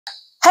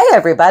Hey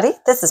everybody,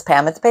 this is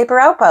Pam at the Paper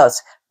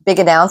Outpost. Big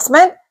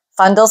announcement,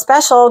 Fundle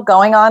special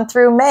going on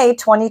through May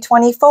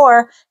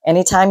 2024.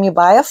 Anytime you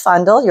buy a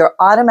Fundle, you're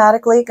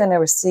automatically going to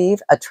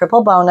receive a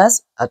triple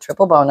bonus,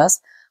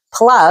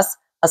 plus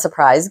a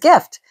surprise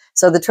gift.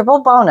 So the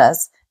triple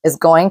bonus is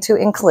going to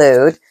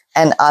include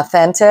an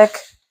authentic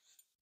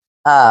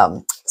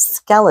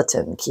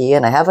skeleton key,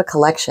 and I have a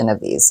collection of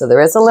these. So there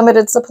is a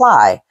limited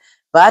supply,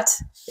 but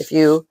if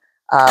you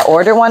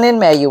order one in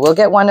May, you will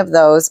get one of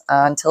those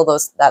until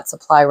that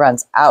supply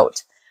runs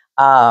out.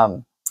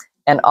 And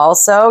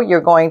also, you're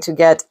going to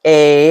get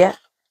a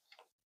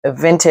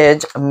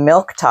vintage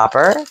milk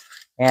topper.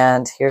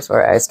 And here's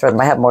where I started.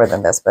 I have more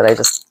than this, but I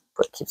just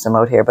keep some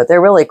out here. But they're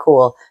really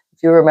cool.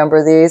 If you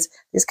remember these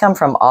come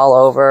from all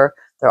over.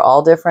 They're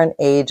all different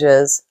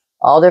ages,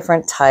 all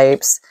different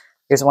types.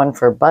 Here's one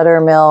for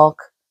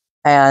buttermilk.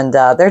 And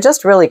they're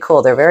just really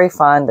cool. They're very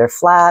fun. They're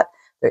flat.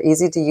 They're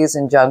easy to use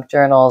in junk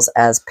journals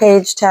as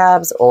page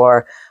tabs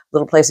or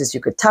little places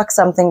you could tuck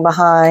something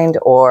behind,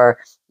 or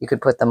you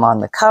could put them on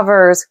the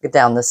covers, get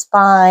down the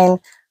spine.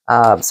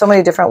 So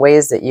many different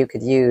ways that you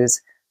could use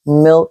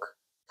milk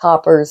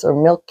toppers or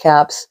milk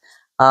caps,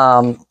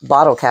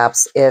 bottle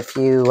caps, if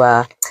you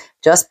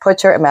just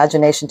put your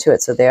imagination to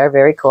it. So they are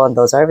very cool, and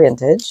those are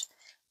vintage.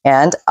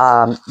 And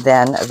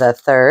then the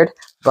third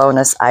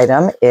bonus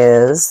item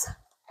is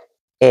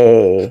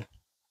a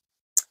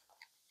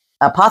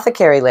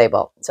Apothecary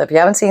label. So if you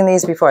haven't seen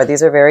these before,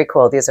 these are very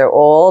cool. These are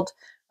old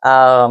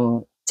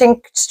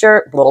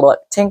tinctures,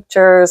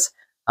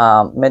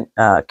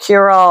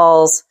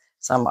 cure-alls.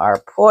 Some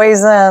are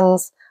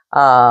poisons.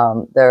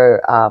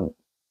 They're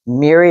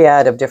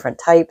myriad of different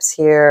types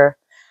here,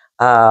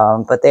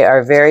 but they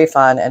are very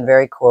fun and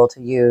very cool to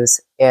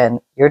use in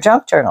your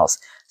junk journals.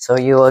 So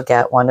you will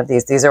get one of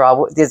these. These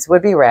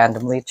would be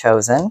randomly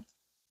chosen.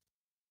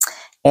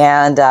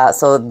 And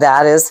so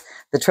that is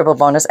the triple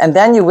bonus. And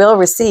then you will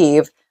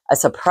receive a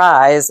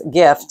surprise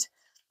gift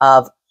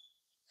of,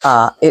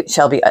 it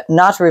shall be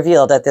not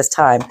revealed at this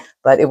time,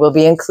 but it will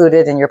be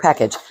included in your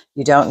package.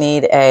 You don't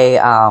need a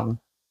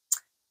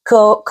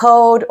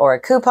code or a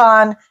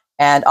coupon.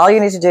 And all you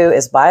need to do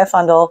is buy a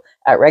Fundle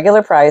at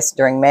regular price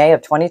during May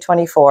of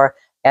 2024.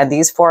 And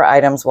these 4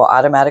 items will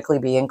automatically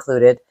be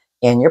included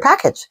in your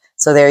package.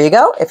 So there you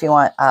go. If you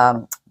want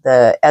my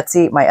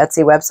Etsy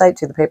website,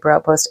 to the Paper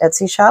Outpost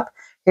Etsy shop,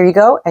 here you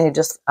go, and you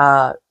just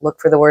look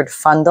for the word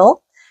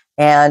Fundle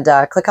and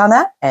click on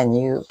that, and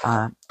you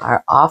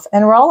are off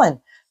and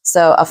rolling.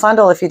 So a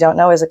Fundle, if you don't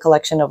know, is a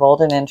collection of old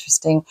and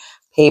interesting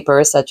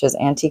papers such as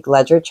antique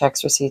ledger,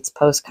 checks, receipts,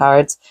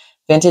 postcards,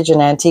 vintage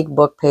and antique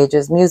book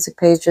pages, music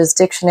pages,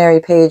 dictionary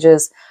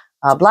pages,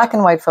 black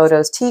and white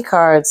photos, tea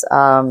cards,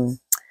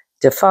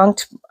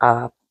 defunct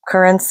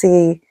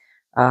currency.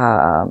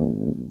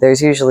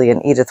 There's usually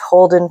an Edith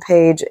Holden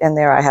page in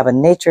there. I have a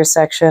nature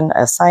section,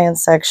 a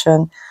science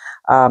section.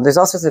 There's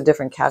all sorts of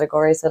different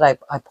categories that I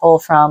pull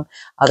from.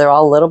 They're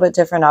all a little bit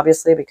different,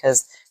 obviously,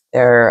 because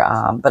they're,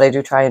 but I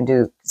do try and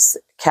do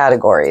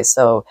categories.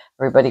 So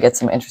everybody gets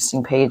some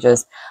interesting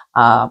pages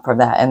from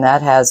that. And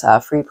that has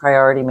free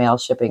priority mail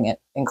shipping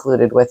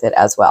included with it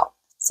as well.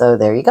 So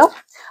there you go.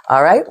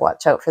 All right,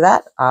 watch out for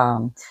that.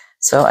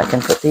 So I can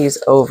put these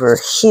over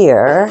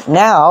here.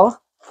 Now,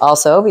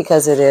 also,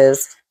 because it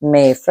is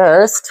May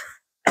 1st,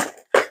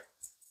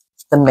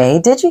 the May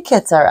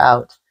Digikits are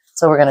out.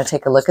 So we're going to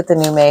take a look at the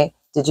new May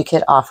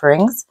Digikit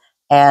offerings,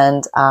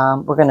 and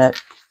we're going to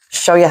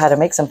show you how to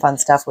make some fun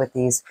stuff with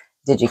these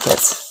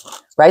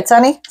Digikits. Right,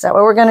 Sonny? Is that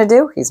what we're going to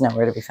do? He's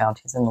nowhere to be found.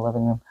 He's in the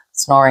living room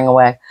snoring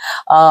away.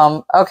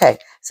 Okay,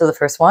 so the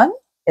first one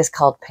is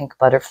called Pink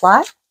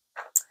Butterfly,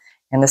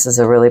 and this is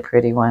a really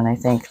pretty one. I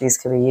think these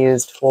could be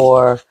used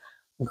for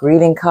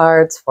greeting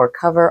cards, for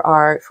cover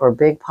art, for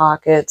big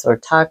pockets or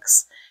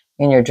tucks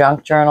in your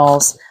junk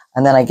journals.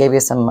 And then I gave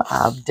you some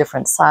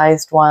different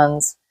sized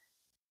ones.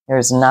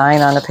 There's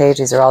 9 on a page.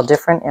 These are all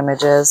different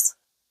images.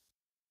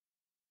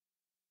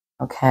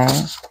 Okay.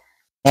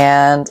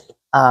 And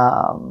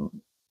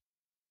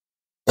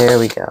there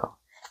we go.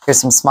 Here's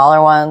some smaller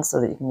ones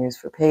so that you can use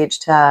for page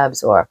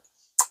tabs or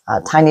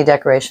tiny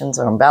decorations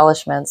or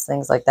embellishments,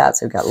 things like that.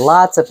 So we've got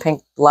lots of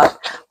pink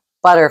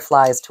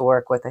butterflies to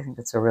work with. I think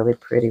it's a really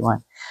pretty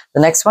one.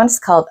 The next one is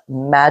called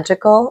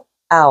Magical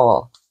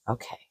Owl.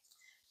 Okay.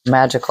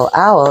 Magical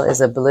Owl is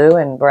a blue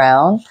and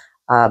brown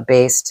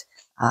based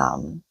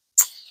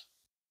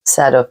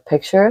set of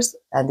pictures,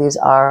 and these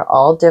are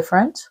all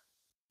different,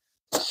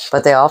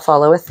 but they all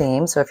follow a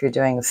theme. So if you're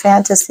doing a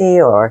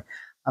fantasy or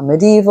a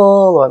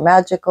medieval or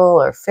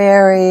magical or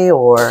fairy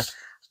or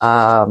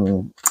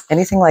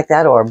anything like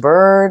that, or a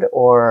bird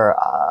or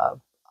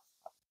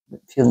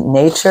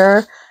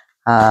nature,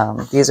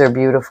 these are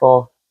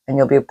beautiful, and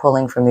you'll be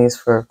pulling from these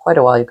for quite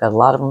a while. You've got a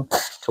lot of them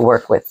to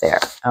work with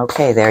there.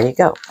 Okay, there you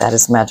go. That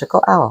is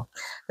Magical Owl.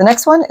 The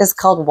next one is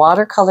called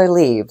Watercolor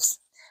Leaves.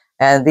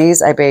 And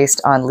these I based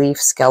on leaf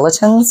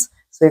skeletons.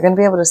 So you're going to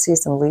be able to see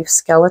some leaf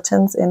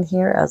skeletons in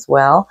here as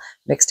well,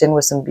 mixed in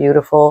with some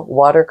beautiful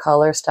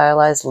watercolor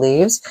stylized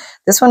leaves.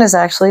 This one is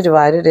actually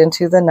divided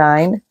into the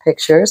 9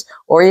 pictures,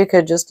 or you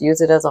could just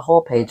use it as a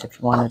whole page if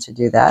you wanted to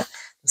do that.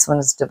 This one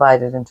is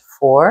divided into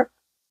 4.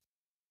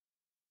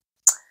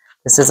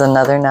 This is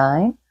another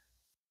 9.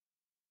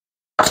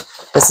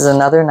 This is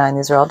another 9.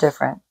 These are all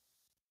different.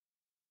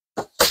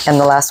 And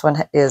the last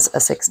one is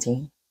a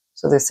 16.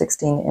 So there's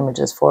 16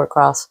 images, 4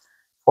 across,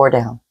 4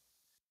 down.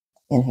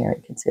 In here,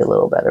 you can see a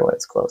little better when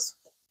it's close.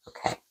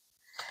 Okay.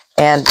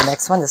 And the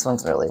next one, this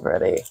one's really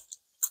pretty.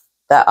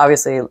 That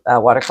obviously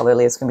watercolor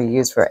leaves can be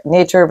used for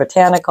nature,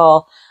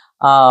 botanical,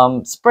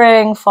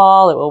 spring,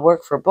 fall. It will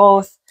work for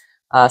both.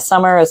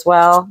 Summer as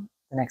well.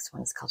 The next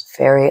one is called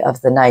Fairy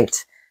of the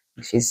Night.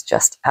 She's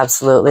just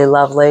absolutely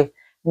lovely.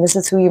 And this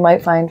is who you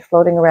might find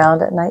floating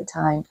around at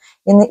nighttime,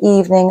 in the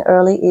evening,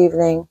 early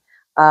evening,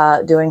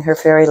 doing her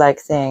fairy-like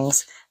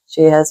things.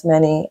 She has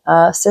many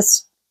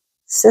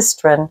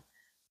sistren.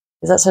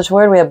 Is that such a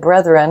word? We have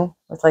brethren,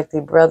 with like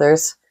the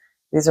brothers.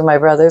 These are my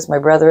brothers, my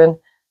brethren.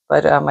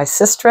 But my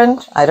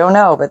sistren, I don't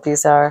know, but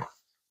these are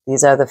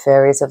the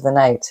fairies of the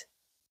night.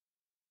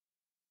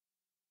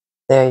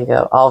 There you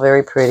go. All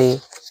very pretty.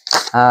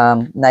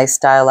 Nice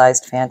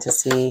stylized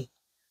fantasy.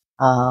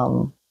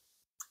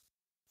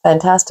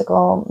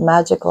 Fantastical,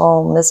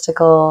 magical,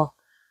 mystical,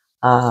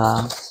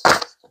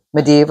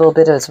 medieval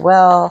bit as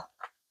well.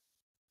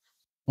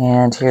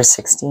 And here's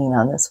 16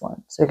 on this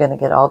one. So you're going to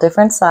get all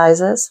different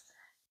sizes,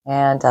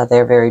 and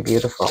they're very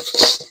beautiful.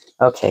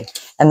 Okay,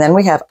 and then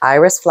we have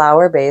iris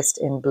flower based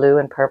in blue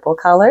and purple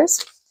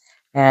colors.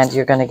 And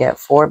you're going to get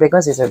 4 big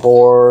ones. These are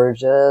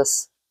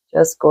gorgeous,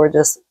 just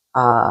gorgeous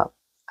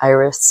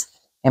iris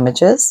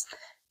images.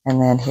 And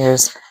then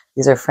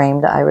these are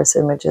framed iris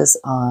images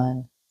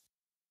on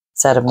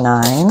set of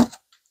 9.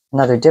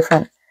 Another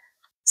different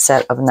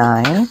set of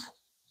 9.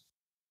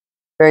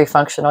 Very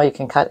functional. You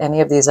can cut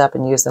any of these up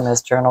and use them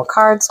as journal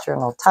cards,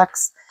 journal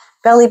tucks,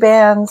 belly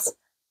bands,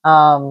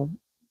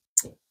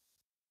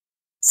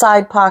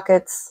 side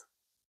pockets,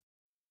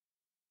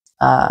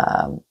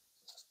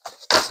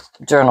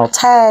 journal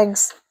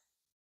tags,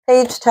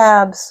 page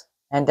tabs,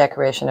 and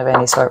decoration of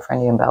any sort for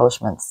any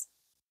embellishments.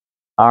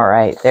 All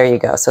right, there you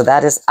go. So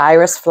that is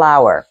iris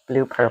flower,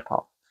 blue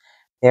purple.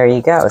 There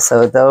you go.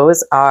 So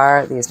those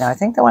are these. Now I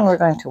think the one we're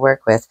going to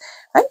work with,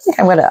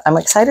 I'm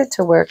excited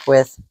to work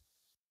with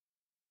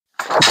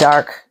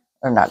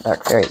not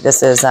dark fairy.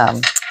 This is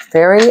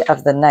Fairy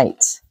of the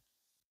Night.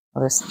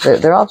 Well,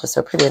 they're all just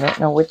so pretty. I don't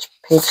know which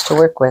page to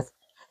work with.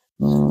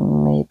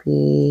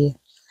 Maybe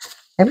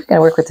we're going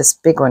to work with this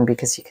big one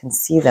because you can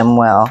see them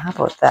well. How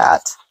about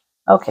that?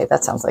 Okay,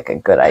 that sounds like a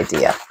good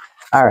idea.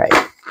 All right.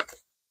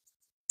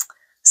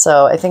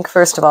 So I think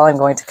first of all, I'm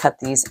going to cut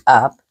these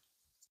up.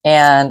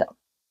 And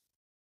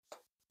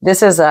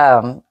this is,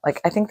 I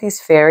think these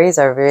fairies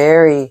are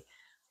very,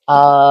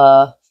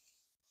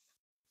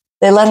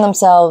 they lend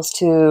themselves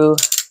to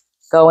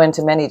go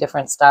into many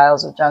different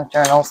styles of junk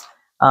journals.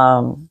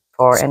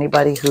 For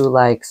anybody who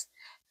likes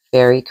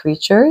fairy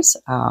creatures,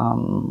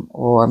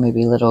 or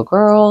maybe little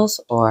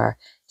girls, or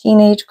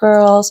teenage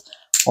girls,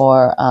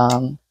 or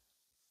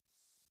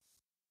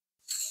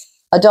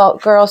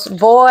adult girls,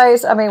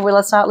 boys. I mean,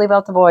 let's not leave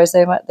out the boys.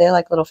 They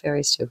like little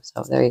fairies too.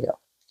 So there you go.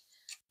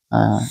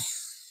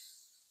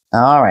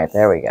 All right,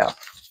 there we go.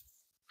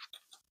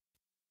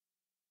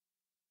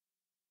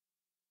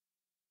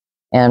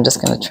 And I'm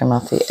just going to trim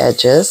off the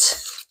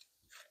edges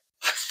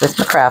with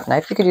my craft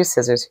knife. You could use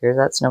scissors here.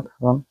 That's no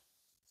problem.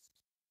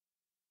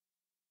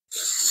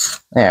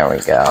 There we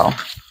go.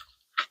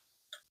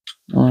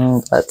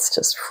 Let's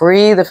just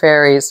free the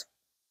fairies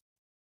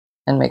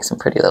and make some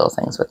pretty little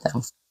things with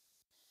them.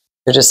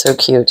 They're just so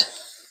cute.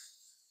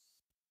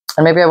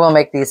 And maybe I will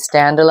make these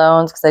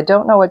standalones because I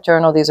don't know what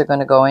journal these are going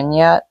to go in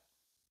yet.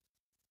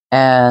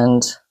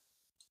 And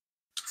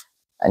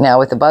now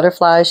with the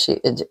butterfly, she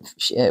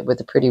with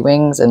the pretty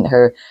wings and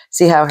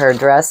see how her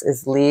dress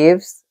is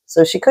leaves.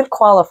 So she could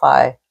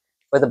qualify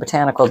for the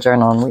botanical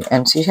journal,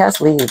 and she has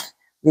leaf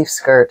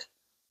skirt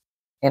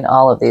in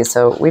all of these.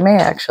 So we may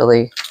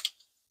actually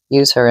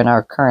use her in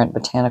our current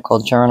botanical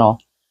journal.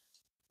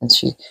 And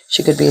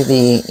she could be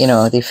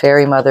the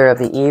fairy mother of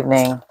the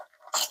evening,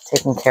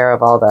 taking care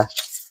of all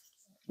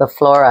the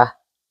flora.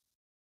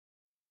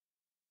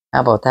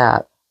 How about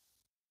that?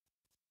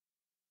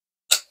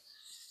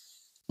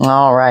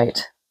 All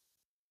right.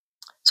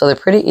 So they're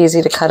pretty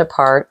easy to cut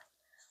apart,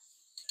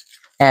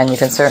 and you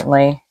can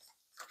certainly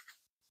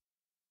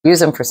use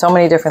them for so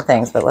many different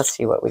things, but let's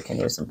see what we can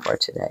use them for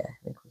today. I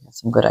think we have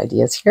some good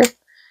ideas here.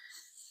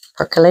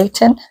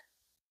 Percolating.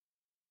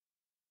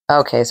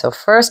 Okay, so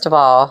first of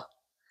all,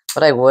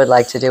 what I would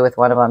like to do with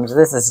one of them,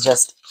 this is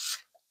just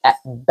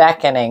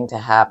beckoning to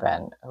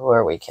happen. Who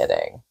are we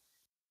kidding?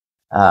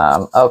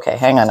 Okay,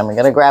 hang on. I'm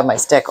going to grab my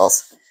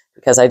stickles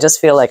because I just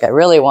feel like I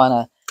really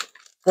want to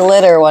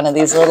glitter one of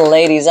these little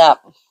ladies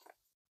up.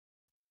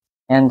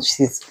 And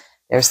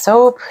they're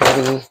so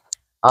pretty.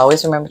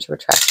 Always remember to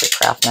retract your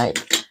craft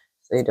knife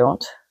so you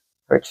don't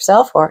hurt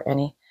yourself or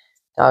any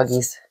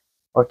doggies.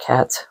 or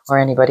cats or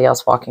anybody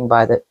else walking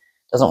by that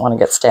doesn't want to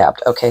get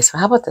stabbed. Okay, so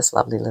how about this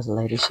lovely little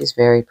lady? She's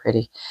very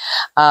pretty.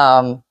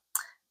 And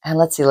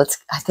let's see,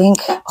 I think,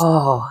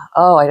 oh,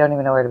 I don't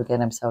even know where to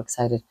begin. I'm so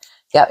excited.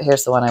 Yeah,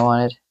 here's the one I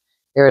wanted.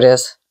 Here it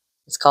is.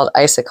 It's called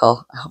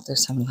Icicle. I hope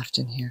there's some left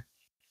in here.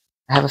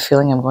 I have a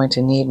feeling I'm going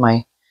to need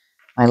my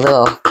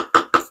little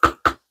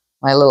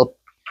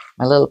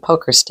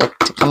poker stick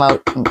to come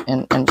out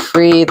and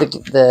free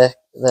the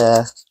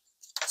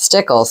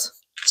stickles.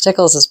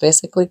 Stickles is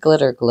basically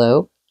glitter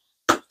glue.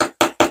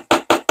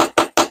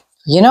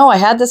 You know, I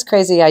had this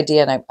crazy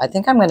idea, and I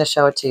think I'm going to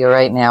show it to you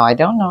right now. I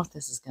don't know if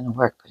this is going to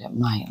work, but it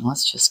might.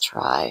 Let's just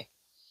try.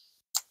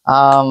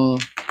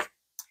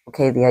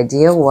 Okay, the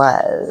idea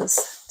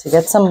was to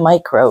get some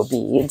micro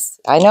beads.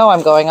 I know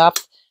I'm going off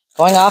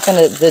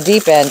into the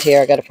deep end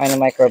here. I got to find the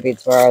micro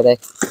beads. Where are they?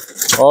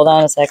 Hold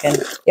on a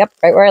second. Yep,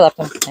 right where I left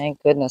them.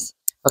 Thank goodness.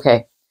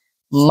 Okay,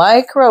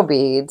 micro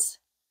beads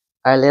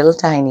are little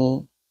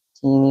tiny,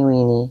 teeny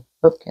weeny.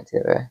 Oop, can't see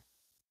that right.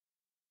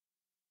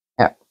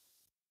 Yeah.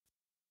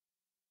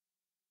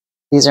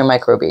 These are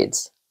micro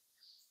beads.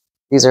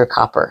 These are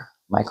copper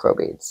micro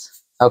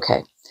beads.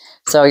 Okay,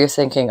 so you're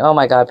thinking, oh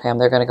my God, Pam,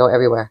 they're going to go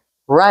everywhere.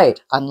 Right,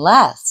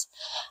 unless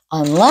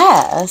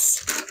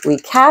we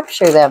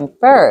capture them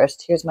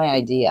first. Here's my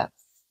idea.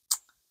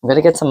 I'm going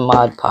to get some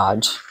Mod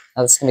Podge.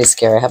 Now, this is going to be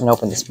scary. I haven't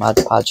opened this Mod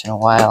Podge in a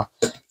while.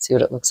 Let's see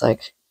what it looks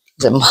like.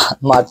 Is it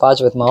Mod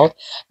Podge with mold?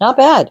 Not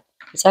bad.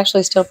 It's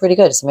actually still pretty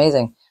good. It's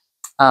amazing.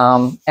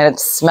 And it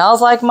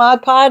smells like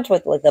Mod Podge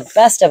with the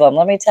best of them,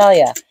 let me tell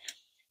you.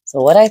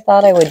 So what I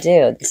thought I would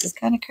do, this is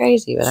kind of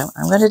crazy, but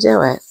I'm going to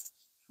do it.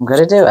 I'm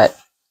going to do it.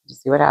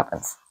 Just see what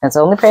happens. And it's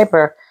only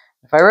paper.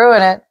 If I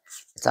ruin it,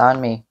 it's on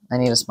me. I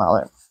need a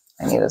smaller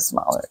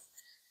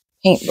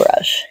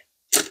paintbrush.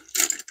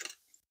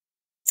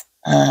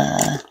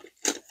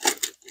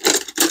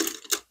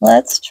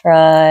 Let's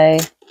try, I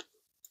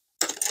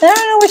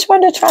don't know which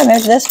one to try.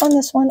 Maybe this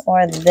one,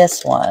 or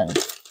this one.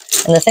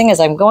 And the thing is,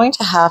 I'm going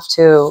to have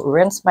to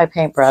rinse my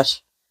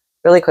paintbrush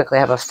really quickly.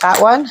 I have a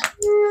fat one,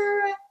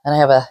 and I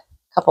have a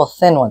couple of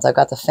thin ones. I've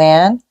got the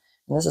fan,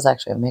 and this is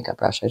actually a makeup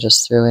brush I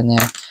just threw in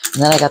there.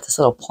 And then I got this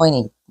little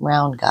pointy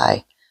round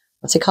guy.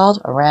 What's he called?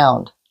 A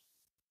round.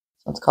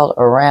 So it's called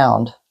a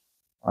round.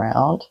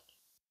 Round.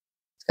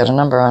 It's got a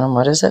number on him.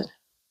 What is it?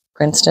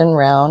 Princeton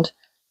round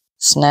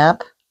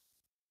snap.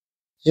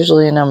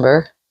 Usually a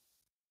number.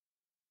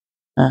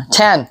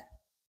 10.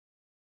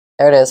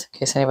 There it is, in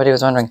case anybody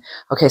was wondering.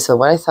 Okay, so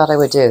what I thought I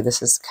would do,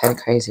 this is kind of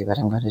crazy, but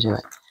I'm going to do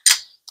it.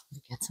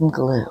 Get some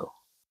glue.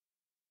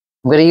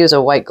 I'm going to use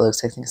a white glue,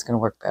 so I think it's going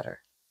to work better.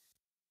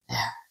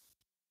 There.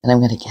 And I'm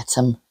going to get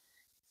some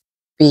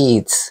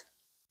beads,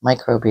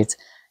 micro beads.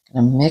 I'm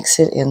going to mix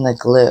it in the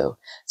glue.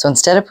 So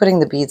instead of putting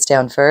the beads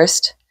down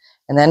first,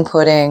 and then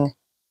putting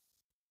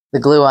the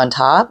glue on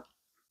top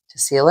to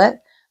seal it,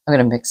 I'm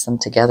going to mix them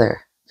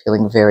together.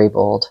 Feeling very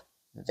bold,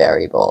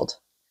 very bold.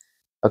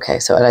 Okay,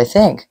 so and I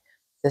think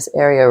this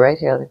area right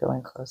here, let me go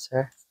in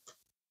closer.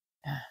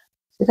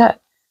 See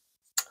that?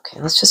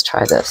 Okay, let's just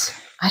try this.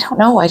 I don't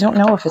know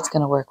if it's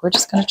going to work. We're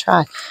just going to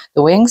try.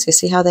 The wings, you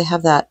see how they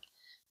have that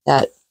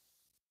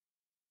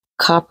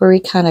coppery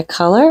kind of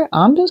color?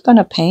 I'm just going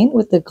to paint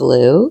with the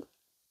glue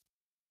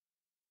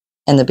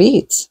and the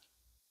beads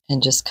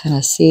and just kind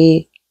of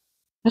see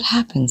what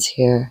happens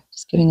here.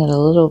 Just giving it a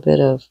little bit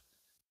of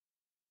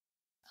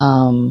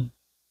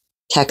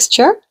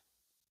texture,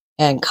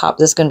 and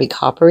this is going to be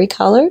coppery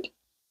colored.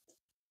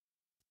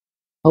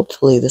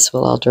 Hopefully this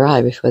will all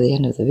dry before the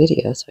end of the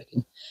video so I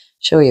can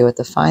show you what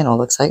the final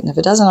looks like. And if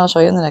it doesn't, I'll show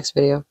you in the next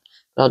video.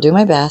 But I'll do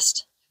my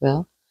best.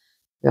 Well,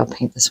 maybe I'll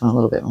paint this one a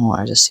little bit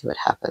more, just see what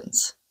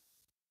happens.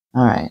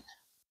 All right.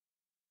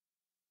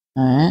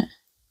 All right.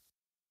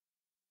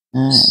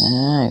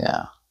 There you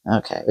go.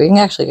 Okay, we can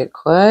actually get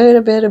quite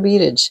a bit of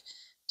beadage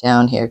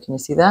down here. Can you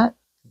see that?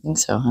 I think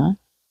so, huh?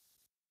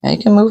 Yeah, you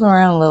can move them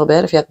around a little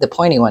bit. If you have the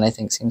pointy one, I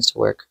think seems to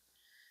work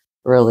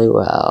really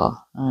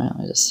well. All right, let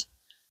me just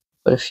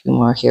put a few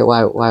more here.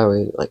 Why are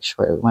we like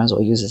short? We might as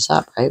well use this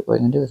up, right? What are we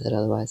gonna do with it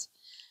otherwise?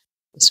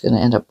 It's gonna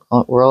end up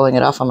rolling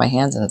it off on my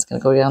hands, and it's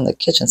gonna go down the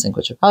kitchen sink,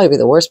 which would probably be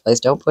the worst place.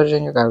 Don't put it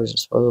in your garbage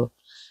disposal.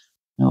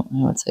 No,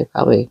 I would say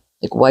probably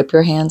like wipe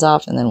your hands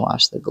off and then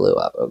wash the glue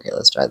up. Okay,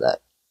 let's try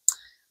that.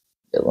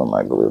 Get a little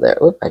more glue there.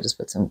 Oop, I just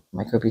put some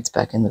micro beads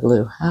back in the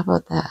glue. How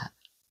about that?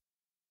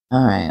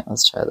 All right,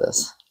 let's try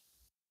this.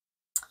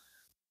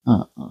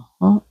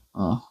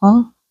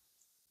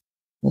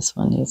 This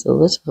one needs a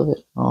little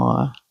bit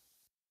more.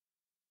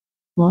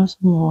 Some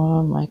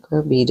more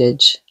micro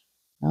beadage.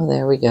 Oh,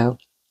 there we go.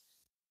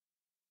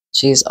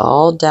 She's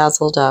all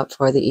dazzled up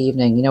for the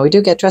evening. You know, we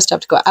do get dressed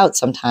up to go out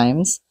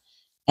sometimes.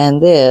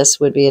 And this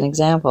would be an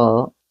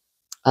example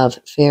of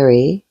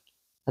Fairy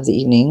of the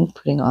evening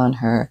putting on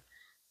her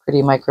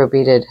pretty micro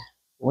beaded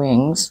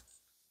wings.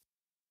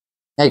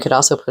 Now you could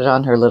also put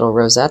on her little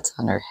rosettes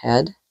on her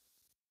head.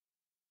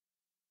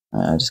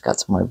 I just got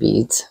some more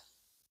beads.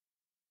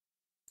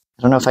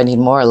 I don't know if I need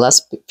more or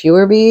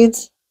fewer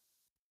beads.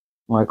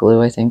 More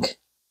glue, I think.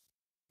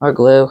 More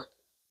glue.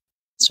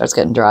 Let's starts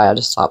getting dry, I'll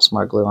just slop some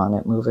more glue on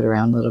it, move it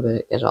around a little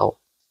bit, get all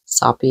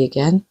soppy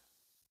again.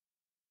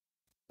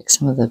 Pick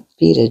some of the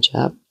beadage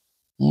up.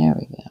 There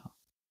we go.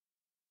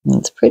 And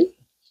it's pretty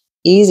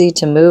easy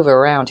to move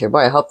around here.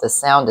 Boy, I hope the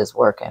sound is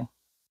working.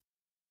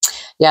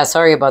 Yeah,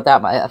 sorry about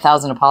that.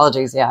 1,000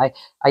 apologies. Yeah,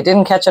 I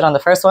didn't catch it on the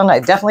first one.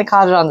 I definitely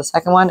caught it on the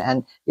second one,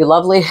 and you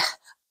lovely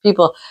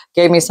people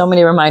gave me so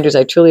many reminders.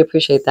 I truly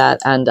appreciate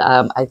that. And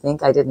I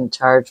think I didn't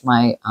charge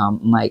my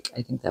mic.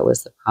 I think that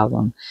was the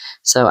problem.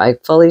 So I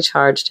fully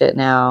charged it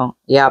now.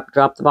 Yep,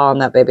 dropped the ball on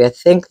that baby. I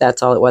think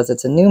that's all it was.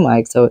 It's a new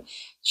mic, so it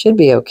should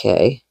be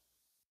okay.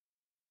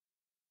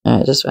 All right,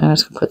 I'm just going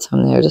to put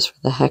some there just for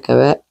the heck of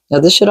it. Now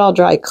this should all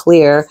dry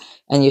clear,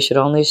 and you should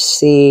only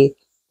see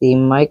the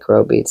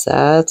micro beads.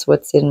 That's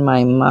what's in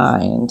my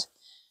mind.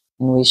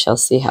 And we shall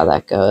see how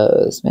that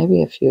goes.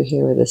 Maybe a few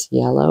here where this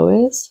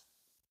yellow is.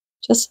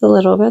 Just a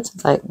little bit,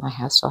 since my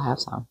hair still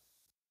has some.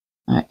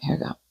 All right, here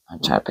we go.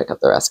 I'm trying to pick up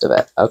the rest of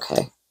it.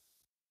 Okay.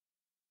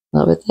 A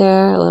little bit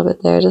there, a little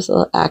bit there, just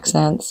little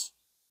accents.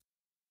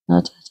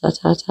 Ta ta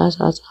ta ta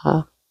ta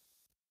ta.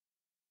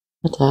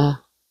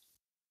 Ta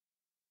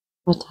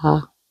ta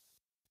ta.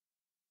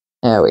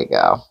 There we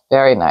go.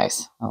 Very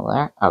nice. Oh,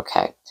 there.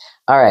 Okay.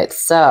 All right.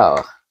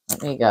 So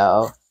let me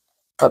go.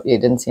 Oh, you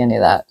didn't see any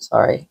of that.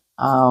 Sorry.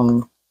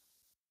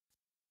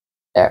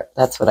 There.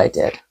 That's what I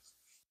did.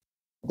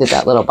 I did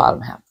that little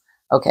bottom half.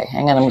 Okay.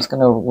 Hang on. I'm just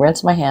going to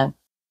rinse my hand.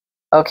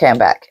 Okay, I'm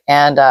back.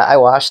 And I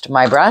washed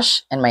my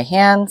brush and my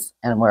hands,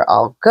 and we're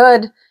all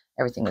good.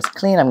 Everything is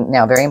clean.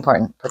 Now, very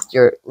important, put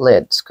your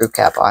lid screw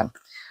cap on.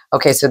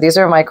 Okay, so these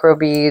are micro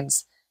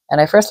beads, and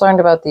I first learned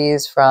about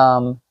these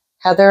from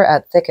Heather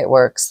at Thicket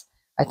Works.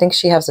 I think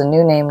she has a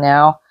new name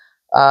now,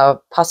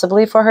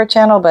 possibly for her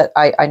channel, but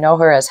I know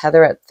her as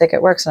Heather at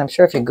Thicket Works, and I'm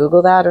sure if you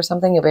Google that or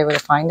something, you'll be able to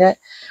find it,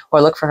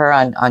 or look for her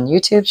on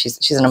YouTube.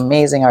 She's an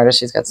amazing artist.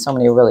 She's got so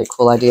many really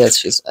cool ideas.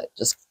 She's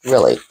just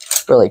really,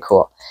 really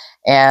cool.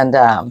 And,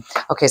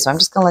 okay, so I'm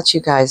just going to let you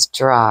guys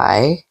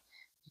dry.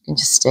 You can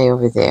just stay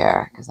over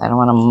there because I don't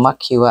want to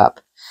muck you up.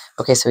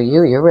 Okay, so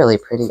you're really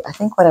pretty. I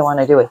think what I want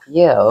to do with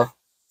you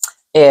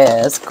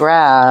is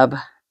grab,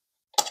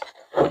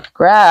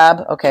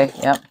 okay,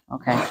 yep,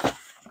 okay.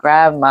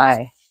 Grab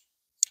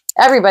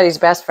everybody's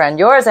best friend,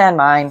 yours and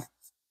mine,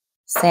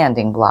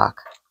 sanding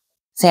block.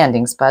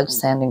 Sanding sponge,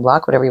 sanding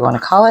block, whatever you want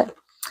to call it.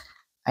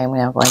 I am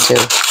now going to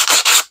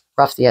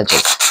rough the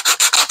edges.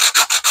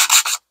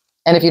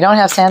 And if you don't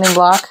have sanding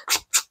block,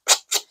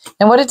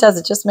 and what it does,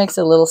 it just makes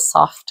it a little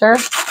softer.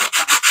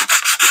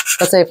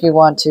 Let's say if you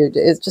want to,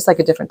 it's just like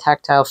a different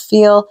tactile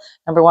feel,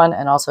 number one.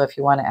 And also if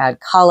you want to add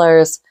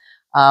colors,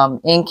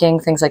 inking,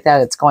 things like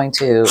that, it's going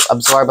to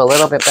absorb a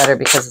little bit better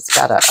because it's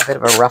got a bit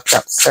of a roughed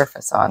up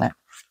surface on it.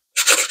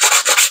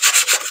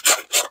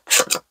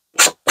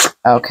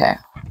 Okay.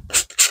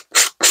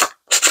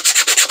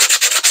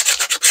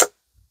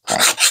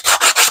 Okay.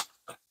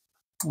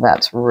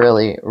 That's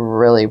really,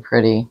 really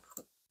pretty.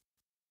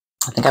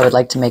 I think I would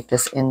like to make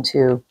this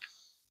into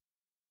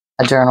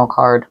a journal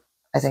card.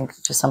 I think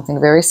just something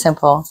very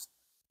simple,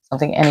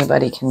 something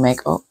anybody can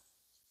make. Oh,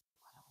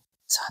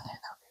 it's on there.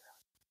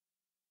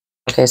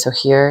 Okay, so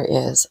here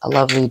is a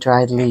lovely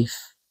dried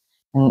leaf.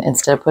 And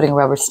instead of putting a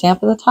rubber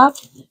stamp at the top,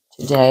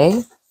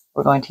 today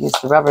we're going to use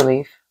the rubber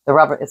leaf. The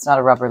rubber, it's not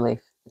a rubber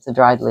leaf, it's a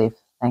dried leaf.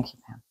 Thank you,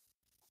 Pam.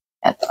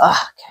 And, okay.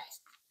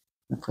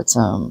 I'm gonna put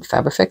some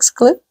Fabrifix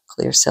glue,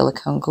 clear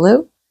silicone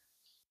glue.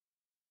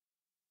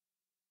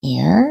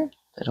 Here,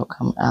 it'll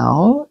come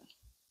out.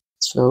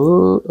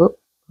 So,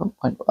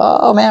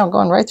 oh man, I'm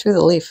going right through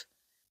the leaf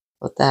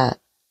with that.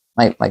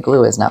 My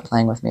glue is not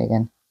playing with me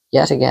again,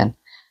 yet again.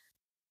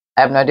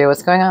 I have no idea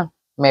what's going on.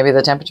 Maybe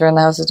the temperature in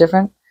the house is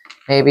different.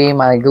 Maybe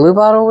my glue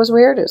bottle was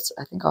weird. It's,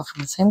 I think, all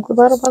from the same glue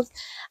bottle.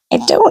 I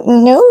don't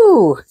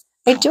know.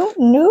 I don't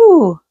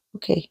know.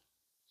 Okay.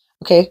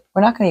 Okay,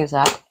 we're not going to use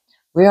that.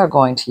 We are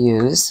going to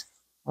use,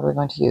 what are we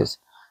going to use?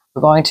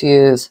 We're going to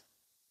use,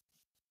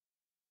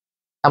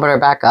 how about our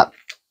backup?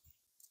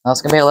 Now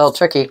it's going to be a little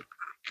tricky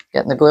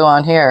getting the glue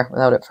on here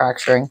without it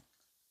fracturing.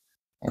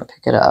 I'm going to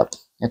pick it up. I'm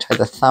going to try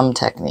the thumb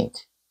technique.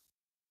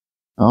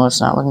 Oh, it's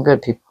not looking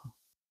good, people.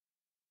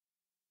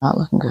 Not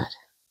looking good.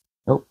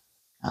 Nope.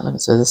 Not looking,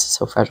 so this is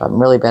so fragile.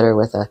 I'm really better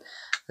with a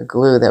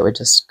glue that would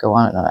just go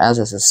on it. Now, as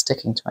this is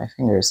sticking to my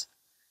fingers,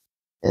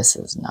 this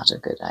is not a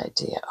good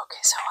idea.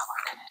 Okay, so what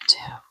we're going to do,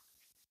 I'm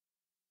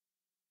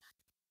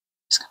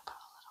just going to put a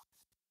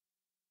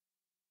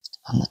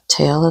little on the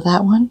tail of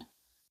that one.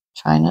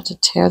 Try not to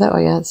tear that. Oh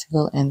yeah, this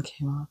little end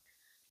came off.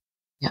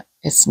 Yeah,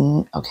 it's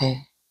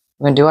okay.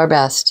 We're going to do our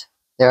best.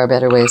 There are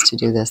better ways to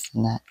do this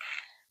than that.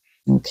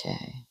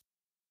 Okay.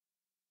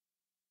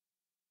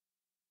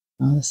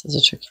 Oh, this is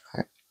a tricky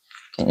part.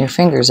 Getting your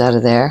fingers out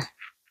of there.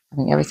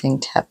 Having everything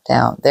tapped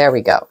down. There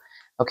we go.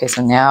 Okay,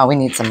 so now we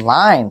need some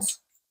lines.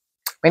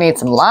 We need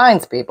some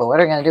lines, people. What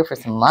are we going to do for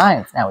some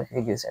lines? Now we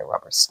could use a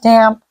rubber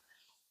stamp.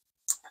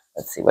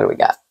 Let's see, what do we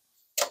got?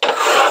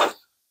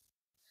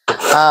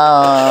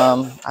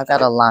 I've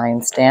got a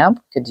line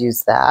stamp. Could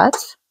use that.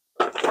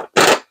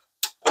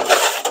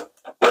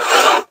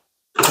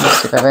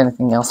 Let's see if I have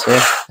anything else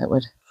here that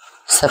would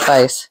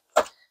suffice.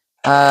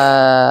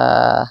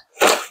 That's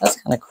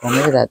kind of cool.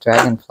 Maybe that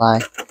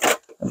dragonfly.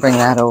 I'll bring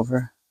that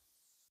over.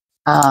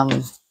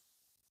 I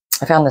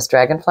found this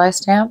dragonfly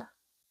stamp.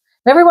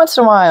 And every once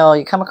in a while,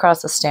 you come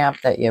across a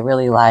stamp that you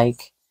really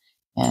like,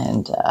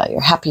 and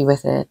you're happy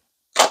with it,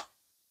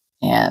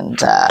 and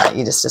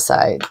you just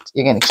decide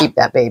you're going to keep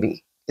that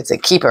baby. It's a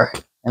keeper,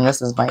 and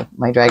this is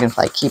my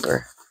dragonfly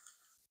keeper.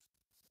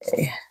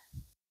 Okay.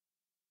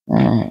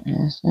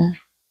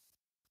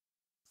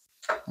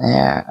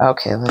 There.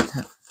 Okay.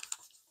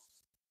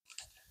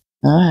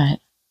 All right.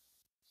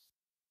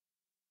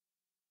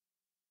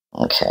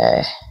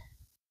 Okay.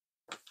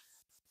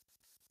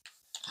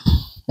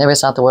 Maybe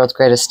it's not the world's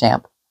greatest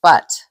stamp,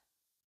 but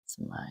it's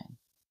mine.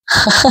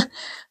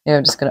 Yeah,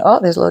 I'm just gonna. Oh,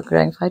 there's a little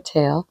dragonfly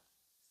tail.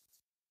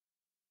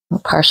 A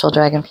partial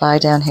dragonfly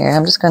down here.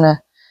 I'm just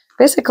gonna.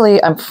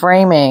 Basically, I'm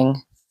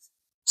framing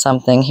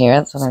something here.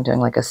 That's what I'm doing,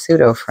 like a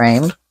pseudo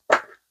frame,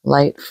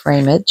 light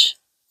frameage.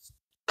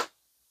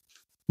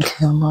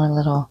 Okay, one more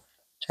little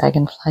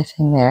dragonfly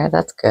thing there.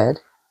 That's good.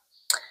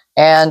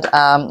 And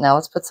now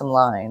let's put some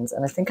lines.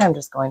 And I think I'm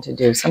just going to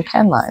do some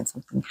pen lines,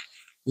 something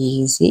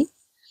easy.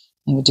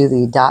 I'm going to do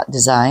the dot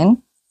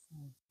design.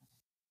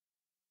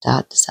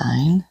 Dot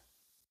design.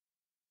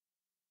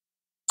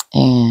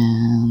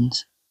 And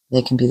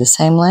they can be the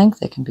same length.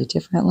 They can be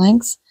different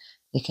lengths.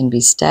 They can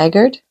be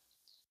staggered.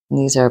 And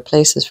these are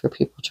places for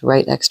people to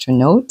write extra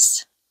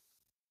notes.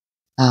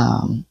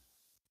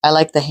 I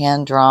like the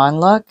hand-drawn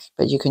look,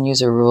 but you can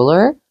use a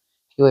ruler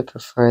if you would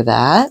prefer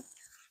that.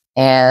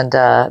 And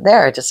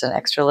there, just an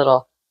extra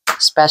little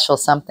special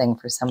something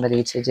for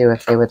somebody to do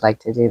if they would like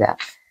to do that.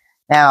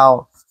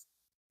 Now,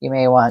 you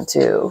may want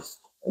to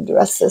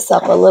dress this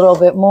up a little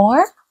bit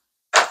more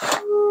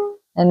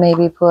and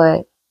maybe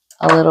put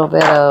a little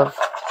bit of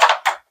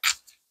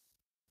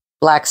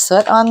black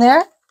soot on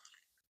there.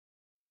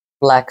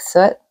 Black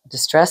soot,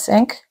 distress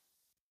ink.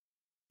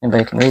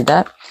 Anybody can read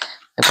that?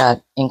 I've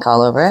got ink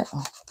all over it.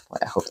 Oh, boy,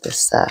 I hope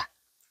this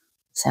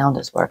sound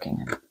is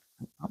working.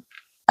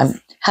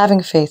 I'm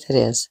having faith it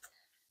is.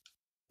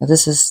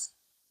 This is,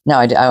 no,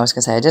 I was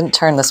going to say, I didn't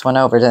turn this one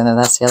over.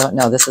 That's the other one.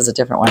 No, this is a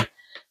different one.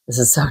 This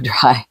is so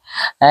dry.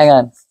 Hang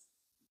on.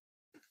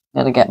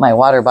 Got to get my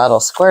water bottle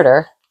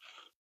squirter.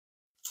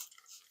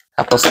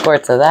 A couple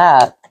squirts of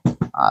that.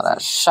 Ought to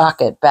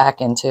shock it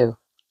back into.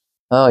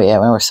 Oh, yeah,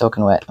 when we're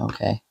soaking wet.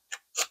 Okay.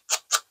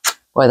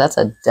 Boy, that's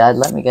a dud.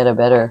 Let me get a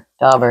better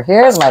dauber.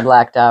 Here's my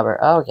black dauber.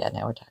 Oh, yeah,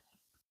 now we're talking.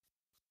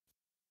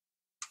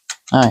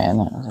 Oh, yeah,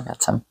 no, I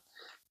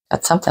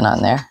got something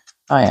on there.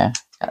 Oh, yeah.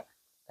 Got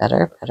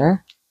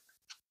better.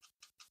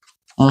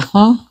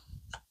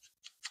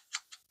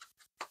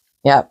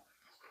 Yep.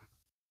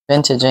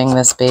 Vintaging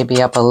this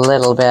baby up a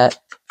little bit.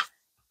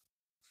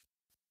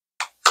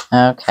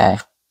 Okay.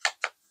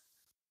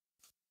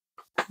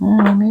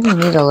 Maybe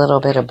need a little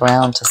bit of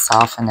brown to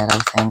soften it, I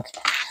think.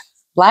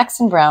 Blacks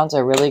and browns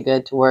are really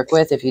good to work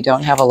with if you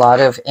don't have a lot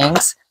of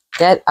inks.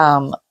 Get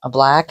a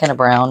black and a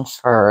brown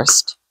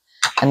first,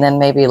 and then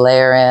maybe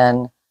layer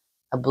in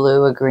a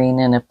blue, a green,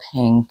 and a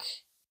pink.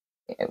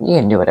 You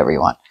can do whatever you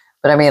want.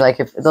 But I mean, like,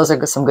 if those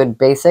are some good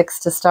basics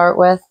to start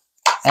with.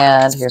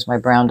 And here's my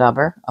brown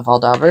dauber of all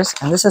daubers.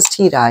 And this is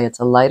tea dye. It's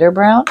a lighter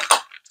brown.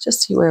 Let's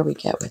just see where we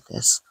get with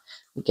this.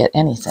 We get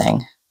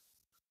anything.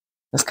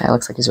 This guy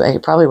looks like he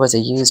probably was a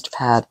used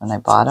pad when I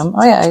bought him.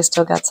 Oh yeah, he's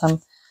still got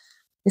some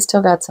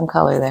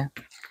color there.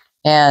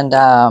 And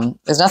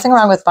there's nothing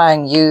wrong with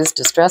buying used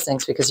distress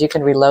inks because you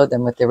can reload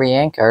them with the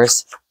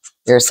re-inkers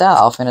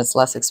yourself, and it's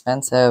less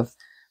expensive.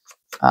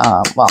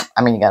 Well,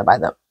 I mean, you got to buy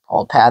the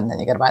old pad, and then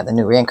you got to buy the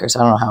new re-inkers. I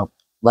don't know how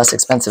less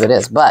expensive it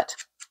is, but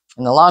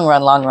in the long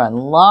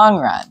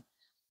run,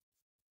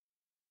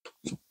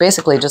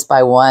 basically just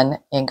buy one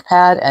ink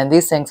pad, and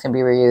these things can be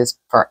reused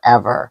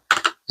forever.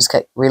 Just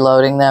keep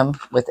reloading them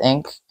with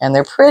ink, and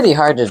they're pretty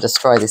hard to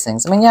destroy, these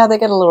things. I mean, yeah, they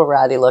get a little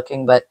ratty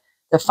looking, but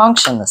they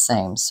function the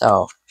same.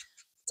 So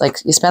it's like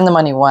you spend the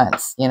money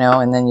once, you know,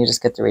 and then you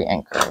just get the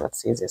re-inker.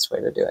 That's the easiest way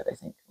to do it, I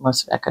think.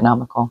 Most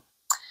economical.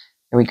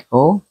 Here we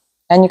go.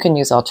 And you can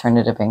use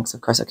alternative inks,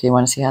 of course. Okay, you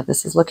want to see how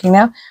this is looking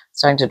now?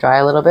 Starting to dry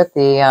a little bit.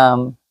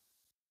 The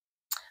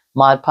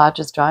Mod Podge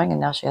is drying,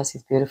 and now she has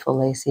these beautiful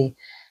lacy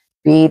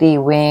beady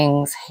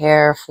wings,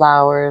 hair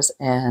flowers,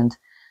 and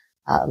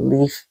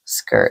leaf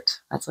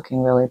skirt. That's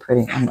looking really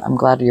pretty. I'm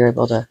glad you're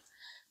able to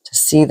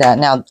see that.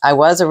 Now, I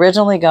was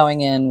originally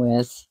going in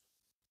with,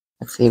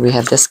 let's see, we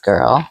have this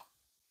girl.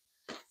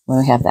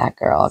 We have that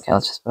girl. Okay,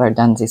 let's just put our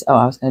dunsies. Oh,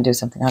 I was going to do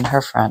something on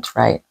her front,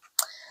 right?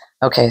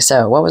 Okay,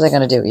 so what was I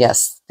going to do?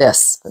 Yes,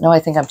 this. But no, I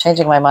think I'm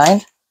changing my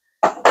mind.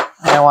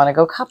 I want to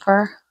go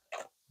copper.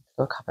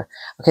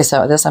 Okay,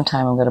 so this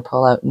time I'm going to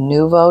pull out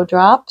Nuvo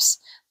drops.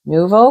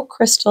 Nuvo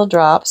crystal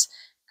drops,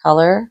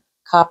 color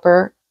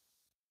copper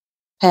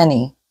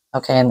penny.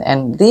 Okay,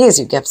 and these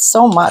you get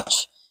so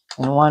much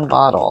in one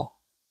bottle.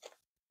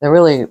 They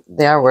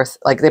are worth,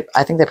 like,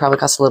 I think they probably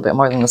cost a little bit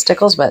more than the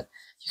stickles, but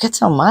you get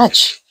so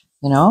much,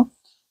 you know?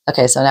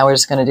 Okay, so now we're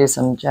just going to do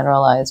some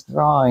generalized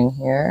drawing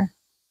here.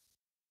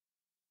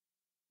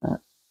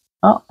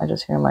 Oh, I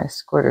just hear my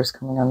squirters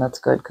coming on. That's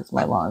good because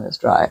my lawn is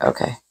dry.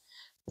 Okay,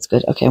 that's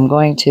good. Okay, I'm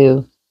going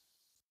to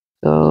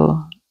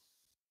go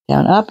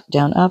down, up,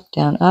 down, up,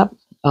 down, up.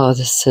 Oh,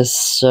 this is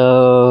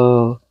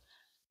so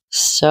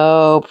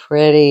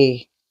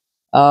pretty.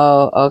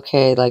 Oh,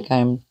 okay, like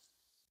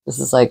this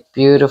is like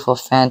beautiful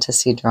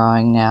fantasy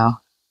drawing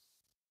now.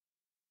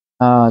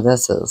 Oh,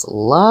 this is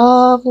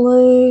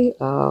lovely.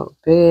 Oh,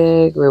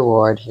 big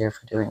reward here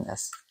for doing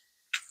this.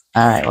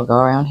 All right, we'll go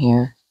around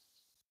here.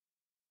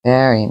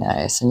 Very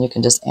nice. And you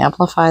can just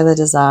amplify the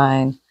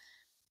design.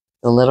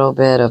 A little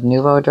bit of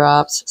Nouveau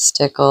drops,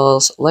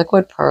 stickles,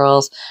 liquid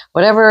pearls,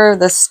 whatever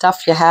the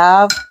stuff you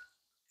have.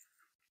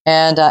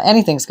 And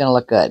anything's going to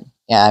look good.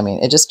 Yeah, I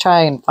mean, just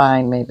try and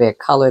find maybe a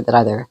color that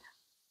either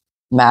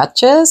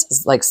matches,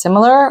 is like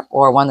similar,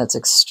 or one that's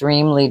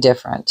extremely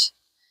different.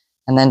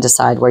 And then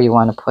decide where you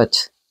want to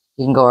put.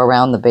 You can go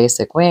around the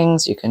basic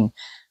wings. You can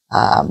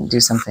do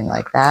something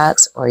like that,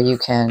 or you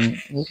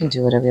can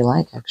do whatever you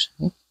like,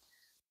 actually.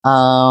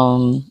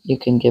 You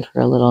can give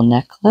her a little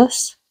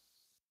necklace.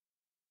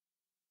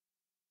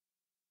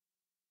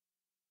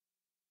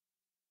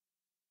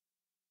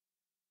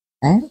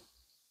 Okay.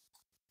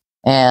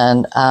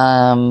 And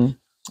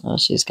well,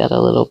 she's got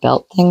a little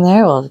belt thing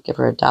there. We'll give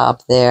her a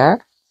dob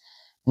there.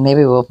 And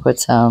maybe we'll put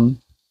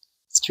some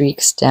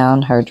streaks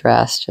down her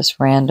dress, just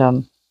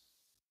random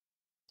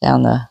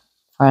down the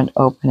front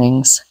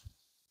openings.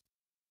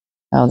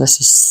 Oh, this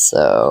is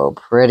so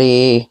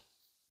pretty.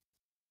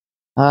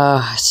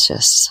 Oh, it's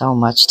just so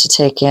much to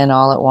take in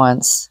all at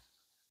once.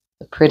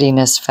 The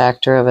prettiness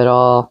factor of it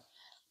all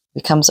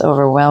becomes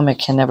overwhelming. I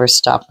can never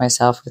stop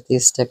myself with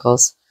these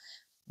stickles.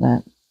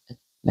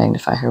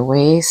 Magnify her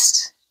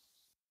waist.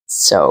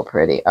 So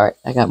pretty. All right,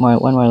 I got one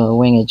more little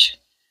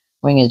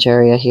wingage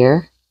area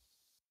here.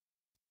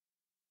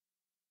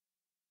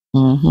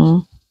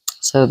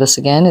 So this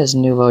again is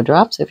Nouveau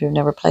drops. If you've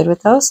never played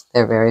with those,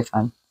 they're very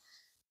fun.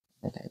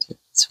 Maybe I do it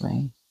this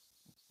way.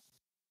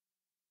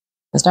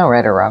 There's no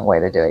right or wrong way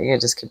to do it. You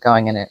just keep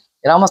going in it.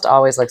 It almost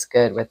always looks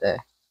good with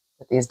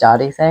these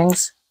dotty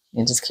things.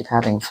 You just keep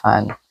having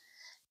fun.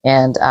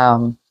 And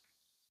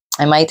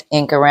I might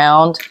ink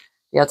around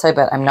the outside,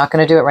 but I'm not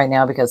going to do it right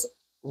now because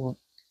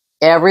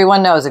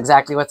everyone knows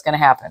exactly what's going to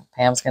happen.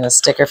 Pam's going to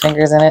stick her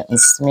fingers in it and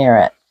smear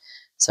it.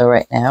 So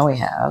right now we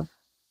have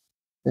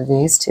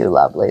these two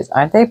lovelies.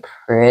 Aren't they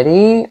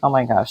pretty? Oh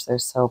my gosh, they're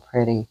so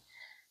pretty.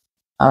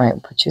 All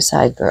right, put you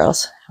aside,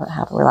 girls.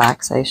 Have a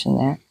relaxation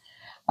there.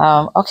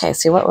 Okay,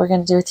 see what we're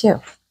going to do with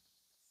you.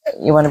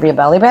 You want to be a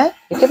belly band?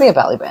 You could be a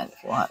belly band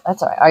if you want.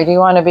 That's all right. Or do you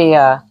want to be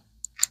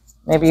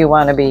maybe you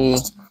want to be,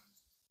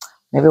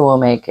 maybe we'll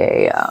make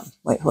a,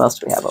 wait, who else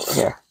do we have over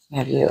here? We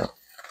have you.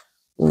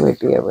 You would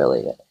be a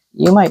really good,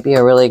 you might be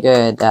a really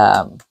good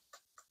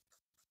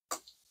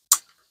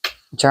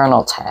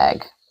journal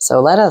tag.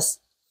 So let us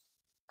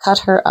cut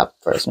her up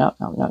first. No,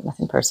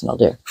 nothing personal,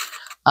 dear.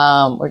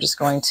 We're just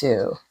going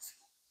to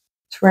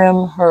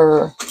trim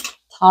her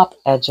top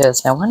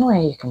edges. Now, one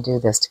way you can do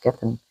this to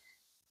get them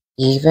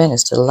even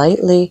is to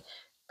lightly,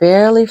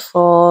 barely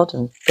fold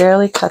and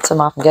barely cut some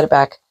off and get it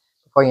back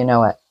before you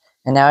know it.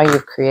 And now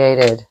you've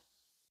created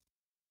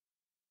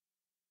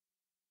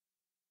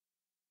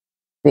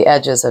the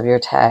edges of your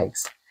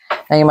tags.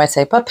 Now you might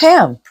say, but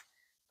Pam,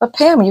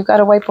 you've got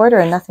a white border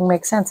and nothing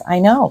makes sense. I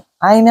know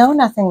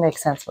nothing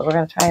makes sense, but we're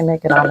going to try and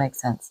make it all make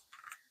sense.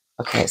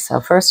 Okay,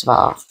 so first of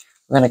all,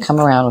 we're going to come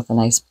around with a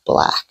nice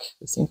black.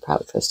 You seem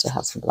probably supposed to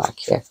have some black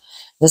here.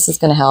 This is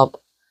going to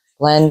help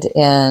blend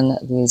in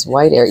these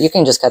white areas. You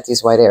can just cut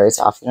these white areas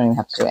off. You don't even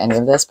have to do any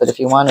of this, but if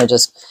you want to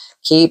just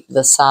keep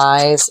the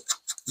size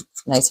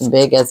nice and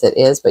big as it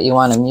is, but you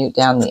want to mute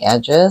down the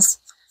edges,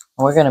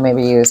 and we're going to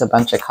maybe use a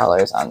bunch of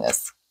colors on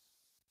this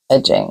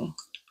edging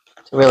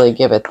to really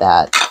give it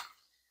that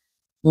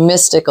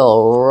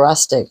mystical,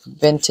 rustic,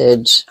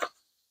 vintage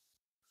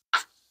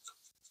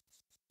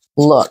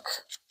look.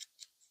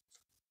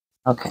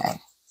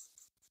 Okay.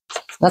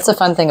 That's the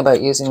fun thing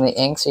about using the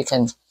inks. You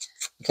can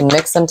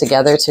mix them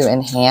together to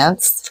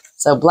enhance.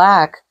 So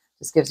black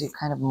just gives you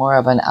kind of more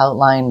of an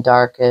outline,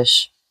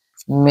 darkish,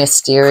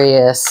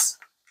 mysterious,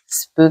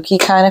 spooky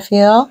kind of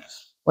feel.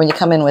 When you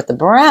come in with the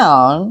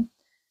brown,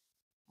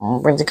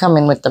 where's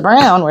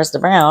the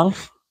brown?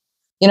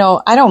 You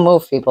know, I don't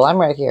move, people. I'm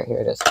right here. Here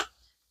it is.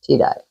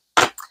 Tea-dye.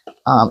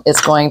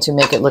 It's going to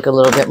make it look a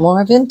little bit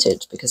more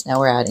vintage because now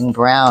we're adding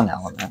brown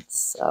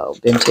elements. So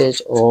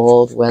vintage,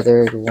 old,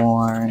 weathered,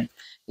 worn.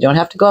 You don't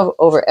have to go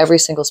over every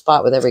single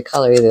spot with every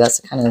color either.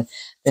 That's kind of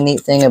the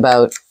neat thing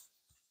about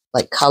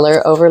like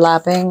color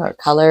overlapping or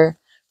color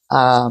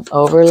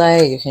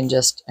overlay. You can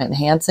just,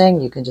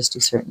 enhancing, you can just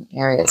do certain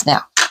areas.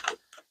 Now, you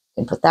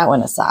can put that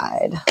one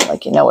aside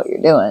like you know what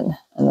you're doing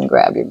and then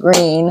grab your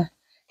green.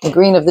 The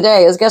green of the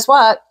day is, guess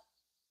what?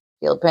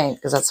 Field paint,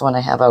 because that's the one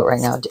I have out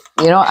right now.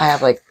 You know, I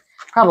have like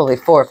probably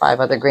 4 or 5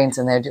 other greens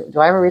in there. Do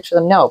I ever reach for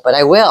them? No, but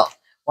I will.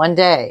 One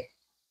day,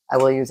 I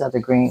will use other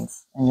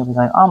greens. And you'll be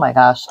going, oh my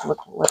gosh,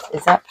 look, what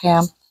is that,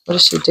 Pam? What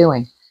is she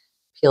doing?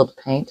 Peeled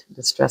paint,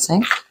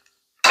 distressing.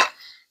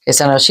 Okay,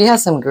 so now she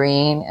has some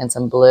green and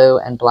some blue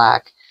and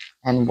black.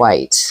 and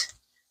white.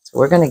 So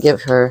we're going to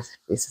give her,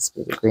 please this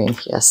be the green,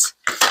 yes.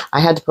 I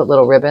had to put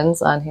little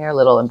ribbons on here,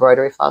 little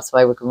embroidery floss, so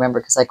I would remember,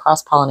 because I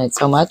cross-pollinate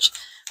so much,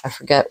 I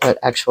forget what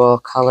actual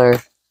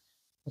color.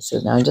 So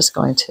now I'm just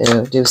going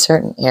to do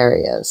certain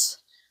areas.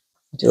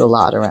 I do a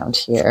lot around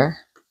here.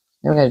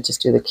 We're going to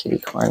just do the kitty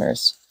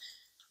corners.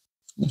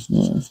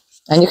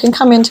 And you can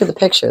come into the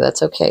picture,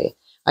 that's okay.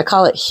 I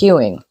call it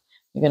hewing.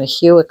 You're going to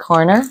hew a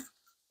corner,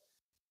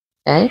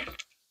 okay? And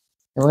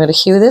we're going to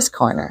hew this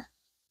corner.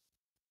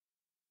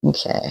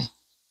 Okay.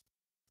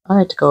 I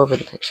like to go over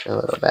the picture a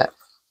little bit.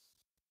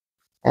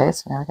 Okay,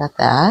 so now I got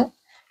that.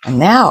 And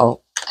now,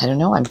 I don't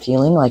know, I'm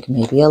feeling like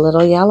maybe a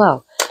little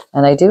yellow.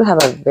 And I do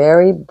have a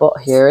very,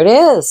 here it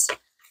is,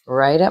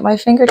 right at my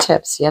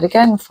fingertips. Yet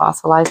again,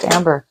 fossilized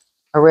amber.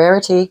 A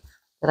rarity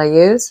that I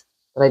use,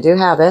 but I do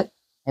have it.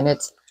 And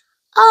it's,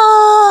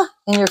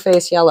 in your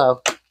face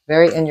yellow.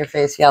 Very in your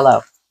face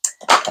yellow.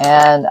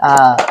 And,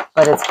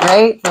 but it's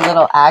great for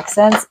little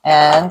accents,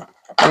 and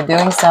you're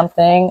doing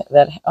something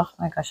that, oh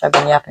my gosh, I've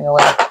been yapping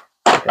away.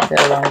 It's a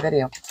very long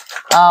video.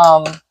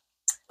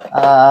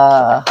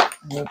 I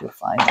need to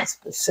find a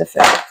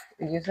specific,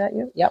 use that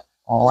you? Yep.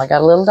 Oh, I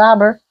got a little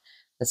dauber.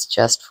 It's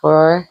just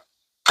for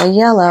a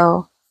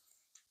yellow.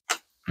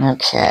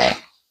 Okay.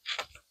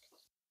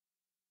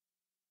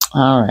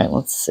 All right,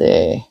 let's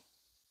see.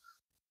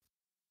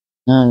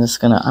 I'm just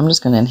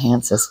gonna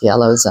enhance this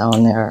yellow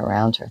zone there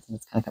around her. I think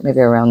it's kind of maybe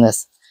around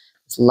this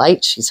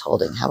light she's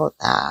holding. How about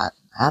that?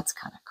 That's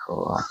kind of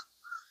cool.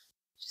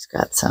 She's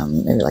got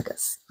some, maybe like a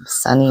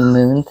sunny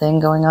moon thing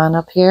going on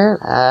up here.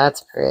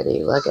 That's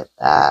pretty. Look at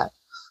that.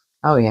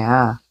 Oh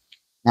yeah.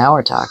 Now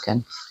we're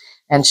talking.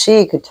 And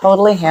she could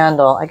totally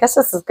handle, I guess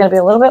this is going to be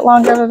a little bit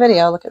longer of a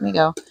video. Look at me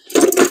go.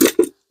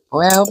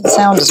 Boy, I hope the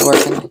sound is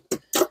working.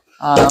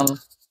 I'm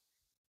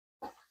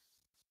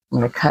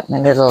going to cut my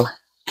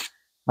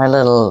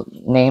little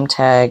name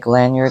tag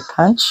lanyard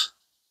punch.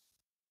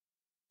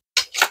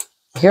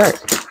 I hear a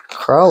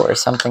crow or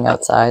something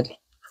outside.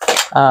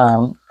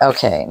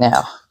 Okay,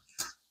 now.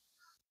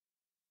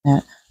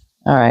 All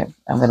right,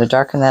 I'm going to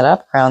darken that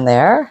up around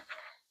there.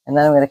 And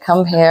then I'm going to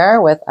come here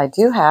with, I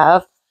do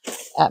have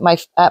at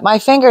my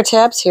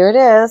fingertips, here it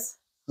is.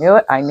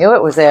 I knew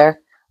it was there.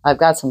 I've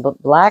got some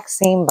black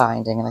seam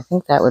binding, and I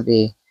think that would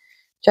be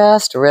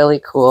just really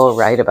cool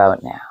right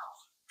about now.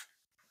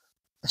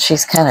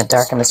 She's kind of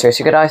dark and mysterious.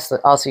 You could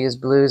also use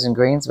blues and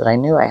greens, but I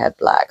knew I had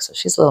black, so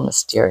she's a little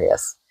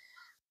mysterious.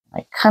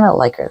 I kind of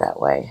like her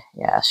that way.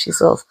 Yeah, she's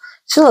a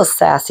little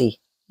sassy.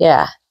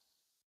 Yeah.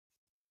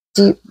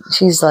 Deep.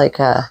 She's like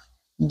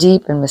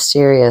deep and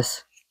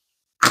mysterious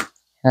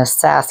in a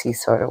sassy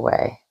sort of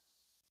way.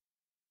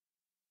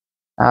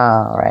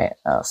 All right.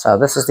 Oh, so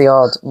this is the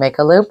old make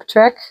a loop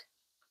trick.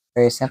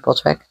 Very simple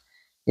trick.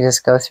 You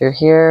just go through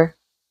here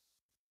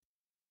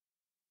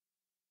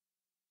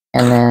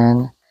and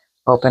then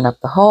open up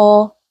the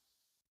hole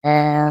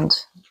and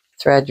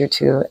thread your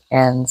two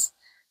ends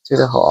through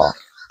the hole.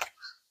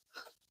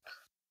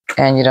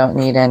 And you don't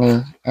need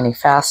any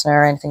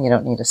fastener or anything. You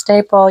don't need a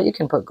staple. You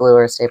can put glue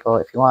or a staple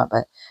if you want,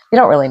 but you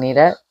don't really need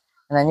it.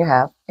 And then you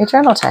have a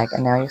journal tag,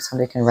 and now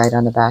somebody can write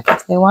on the back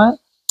if they want.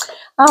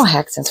 Oh,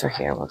 heck, since we're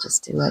here, we'll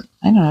just do it.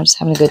 I don't know, just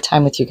having a good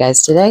time with you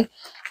guys today.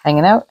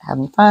 Hanging out,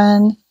 having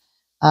fun.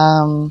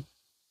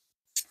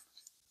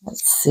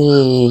 Let's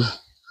see.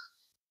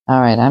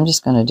 All right, I'm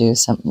just going to do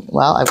something.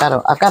 Well, I've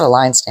got a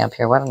line stamp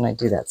here. Why don't I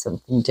do that?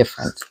 Something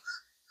different.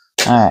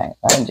 All right,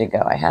 where did you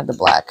go? I had the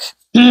black.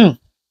 We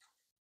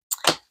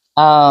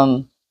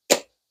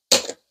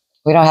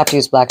don't have to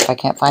use black if I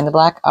can't find the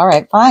black. All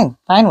right, fine.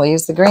 We'll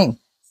use the green.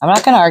 I'm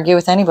not going to argue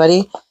with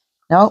anybody.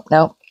 Nope.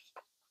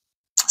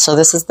 So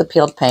this is the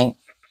peeled paint.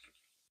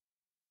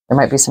 There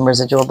might be some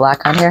residual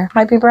black on here.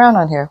 Might be brown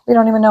on here. We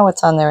don't even know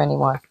what's on there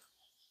anymore.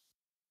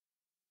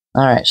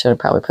 All right, should have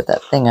probably put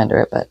that thing under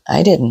it, but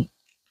I didn't.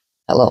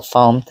 That little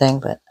foam thing,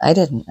 but I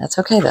didn't. That's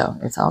okay though.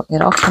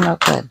 It all came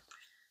out good.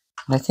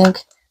 And I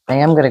think I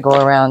am going to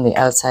go around the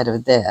outside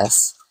of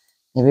this,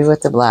 maybe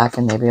with the black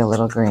and maybe a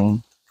little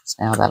green. Because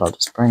now that'll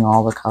just bring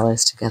all the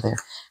colors together.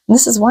 And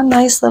this is one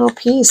nice little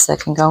piece that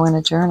can go in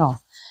a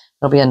journal.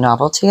 It'll be a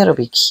novelty. It'll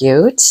be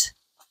cute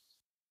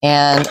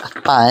and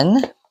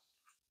fun.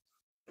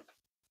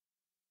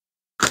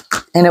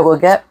 And it will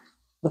get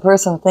the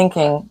person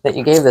thinking that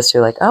you gave this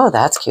to, like, oh,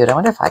 that's cute. I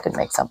wonder if I could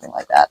make something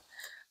like that.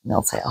 And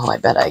they'll say, oh, I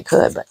bet I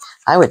could, but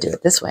I would do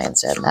it this way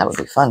instead, and that would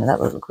be fun, and that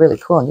would look really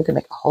cool. And you could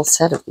make a whole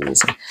set of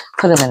these and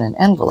put them in an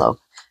envelope.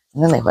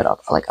 And then they would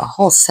have like a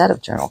whole set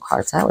of journal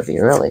cards. That would be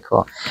really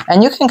cool.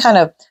 And you can kind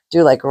of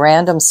do like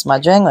random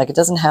smudging. Like it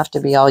doesn't have to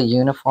be all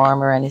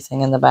uniform or anything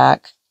in the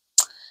back.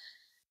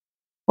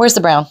 Where's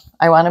the brown?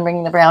 I want to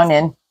bring the brown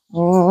in.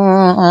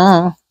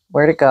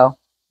 Where'd it go?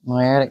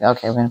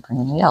 Okay, we're going to bring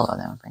in the yellow.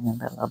 Then we're bringing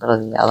in a little bit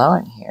of the yellow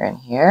in here and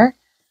here.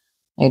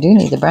 I do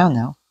need the brown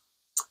though.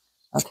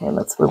 Okay,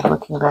 we're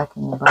looking back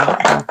in the brown.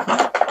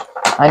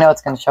 I know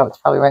it's going to show. It's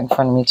probably right in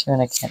front of me too,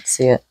 and I can't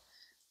see it.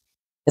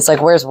 It's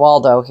like, where's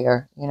Waldo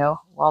here? You know,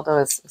 Waldo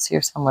is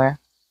here somewhere.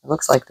 It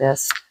looks like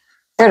this.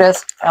 Here it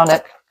is. Found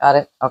it. Got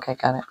it. Okay,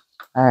 got it.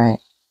 All right.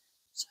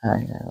 So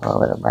a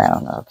little bit of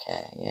brown.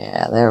 Okay,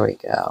 yeah, there we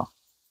go.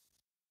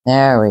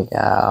 There we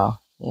go.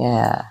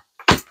 Yeah.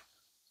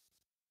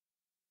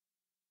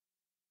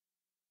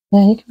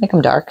 Yeah, you can make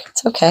them dark.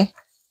 It's okay.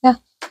 Yeah,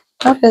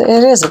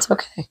 it is. It's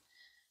okay.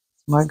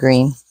 More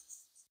green.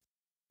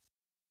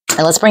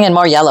 And let's bring in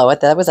more yellow.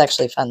 That was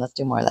actually fun. Let's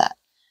do more of that.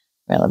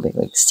 Really big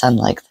like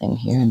sunlight thing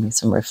here and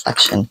some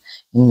reflection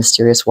in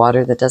mysterious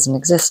water that doesn't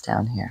exist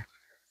down here.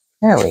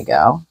 There we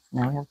go.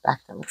 Now we have a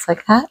back that looks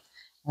like that.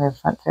 We have a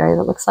front fairy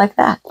that looks like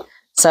that.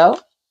 So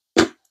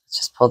let's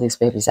just pull these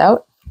babies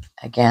out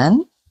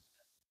again.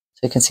 So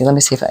you can see, let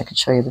me see if I can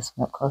show you this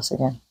one up close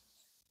again.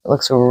 It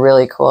looks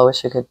really cool. I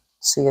wish you could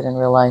see it in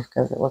real life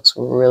because it looks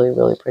really,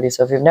 really pretty.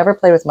 So if you've never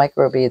played with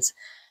micro beads,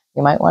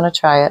 you might want to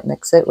try it.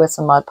 Mix it with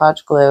some Mod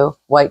Podge glue.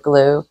 White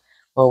glue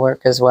will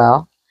work as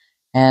well.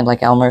 And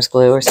like Elmer's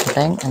glue or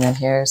something. And then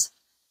here's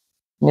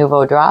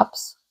Nouveau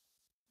drops.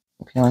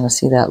 If you want to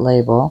see that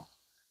label.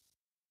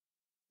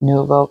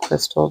 Nouveau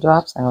crystal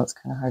drops. I know it's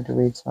kind of hard to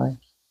read, sorry.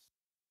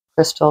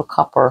 Crystal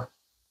copper.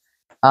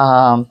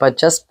 But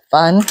just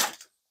fun,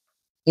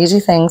 easy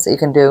things that you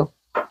can do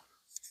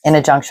in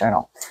a junk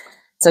journal.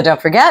 So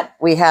don't forget,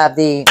 we have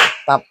the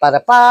well,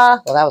 that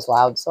was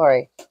loud,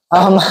 sorry.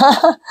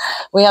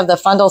 We have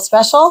the Fundle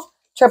special,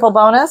 triple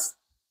bonus,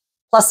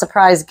 plus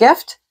surprise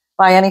gift.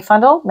 Buy any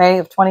Fundle, May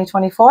of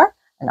 2024,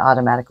 and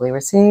automatically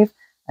receive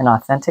an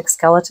authentic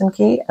skeleton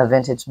key, a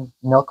vintage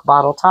milk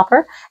bottle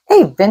topper,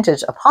 a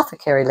vintage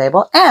Apothecary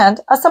label, and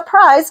a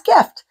surprise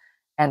gift.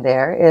 And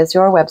there is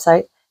your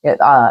website.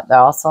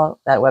 Also,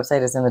 that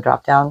website is in the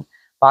drop-down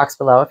box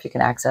below if you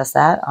can access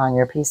that on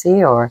your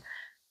PC or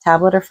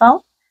tablet or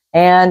phone.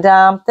 And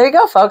there you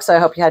go, folks. So I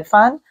hope you had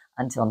fun.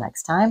 Until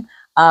next time,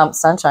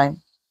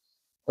 Sunshine.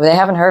 They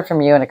haven't heard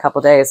from you in a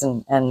couple days,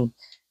 and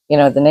you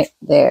know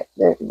they're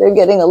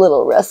getting a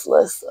little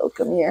restless. So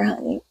come here,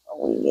 honey.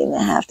 We're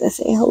gonna have to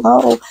say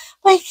hello.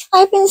 Like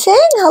I've been saying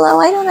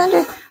hello. I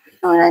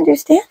don't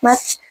understand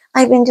much.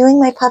 I've been doing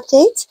my pup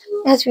dates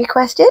as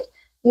requested.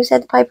 You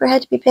said the piper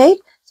had to be paid,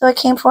 so I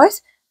came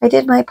forth. I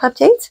did my pup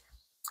dates.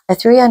 I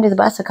threw you under the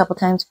bus a couple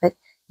times, but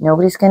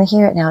nobody's gonna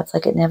hear it now. It's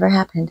like it never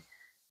happened.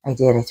 I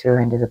did. I threw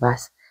her under the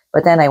bus.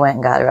 But then I went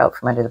and got her out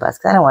from under the bus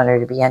because I don't want her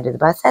to be under the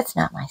bus. That's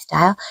not my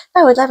style.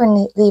 I would never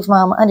leave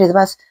Mom under the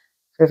bus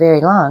for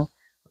very long.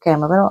 Okay,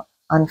 I'm a little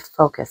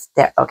unfocused.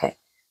 There, okay.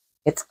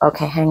 It's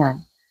okay, hang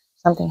on.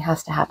 Something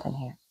has to happen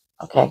here.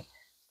 Okay,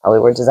 probably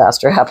where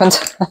disaster happened.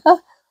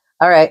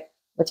 All right,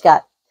 what you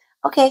got?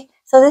 Okay,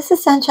 so this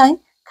is Sunshine,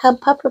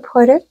 Cub Pup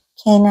reporter,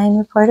 canine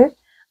reporter.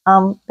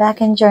 Back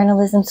in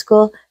journalism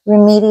school,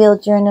 remedial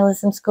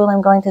journalism school.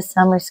 I'm going to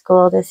summer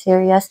school this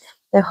year, yes.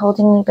 They're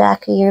holding me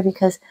back a year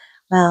because,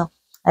 well,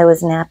 I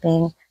was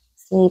napping,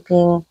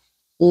 sleeping,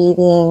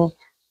 eating,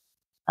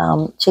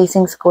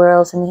 chasing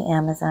squirrels in the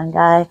Amazon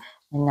guy,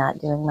 and not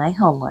doing my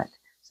homework.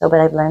 So, but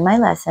I've learned my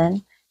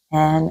lesson,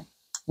 and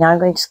now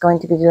I'm just going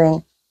to be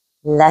doing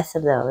less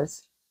of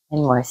those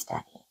and more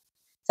studying.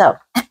 So,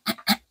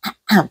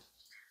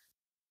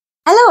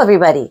 hello,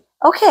 everybody.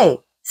 Okay,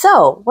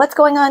 so what's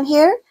going on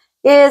here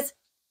is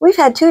we've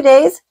had 2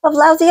 days of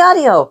lousy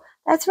audio.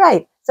 That's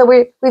right. So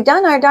we've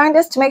done our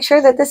darndest to make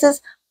sure that this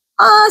is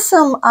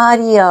awesome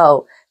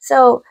audio.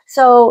 So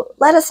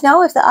let us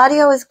know if the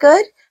audio is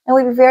good, and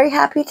we'd be very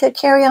happy to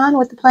carry on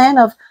with the plan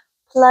of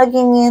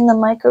plugging in the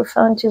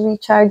microphone to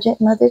recharge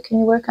it. Mother, can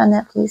you work on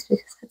that, please?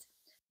 Because it's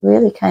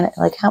really kind of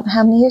like, how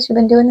many years you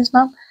been doing this,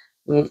 Mom?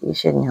 You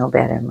should know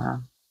better,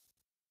 Mom.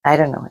 I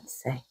don't know what to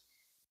say.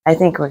 I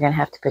think we're going to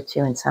have to put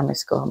you in summer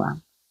school,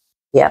 Mom.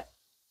 Yep.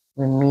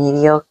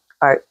 Remedial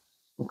art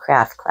and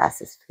craft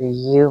classes for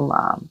you,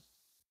 Mom.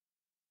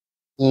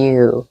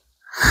 You.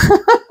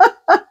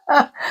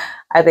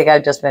 I think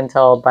I've just been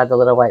told by the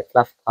little white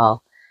fluff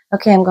ball.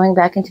 Okay, I'm going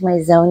back into my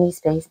zony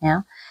space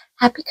now.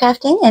 Happy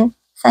crafting and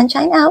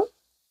Sunshine out.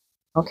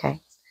 Okay. Do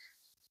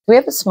we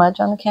have a smudge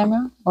on the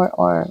camera?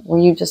 Or were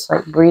you just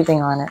like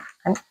breathing on it?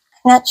 I'm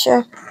not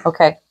sure.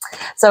 Okay.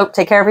 So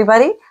take care,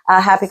 everybody.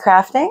 Happy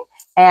crafting.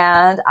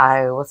 And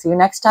I will see you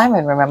next time.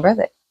 And remember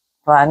that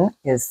fun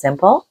is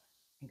simple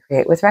and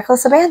create with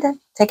reckless abandon.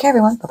 Take care,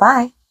 everyone.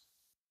 Bye-bye.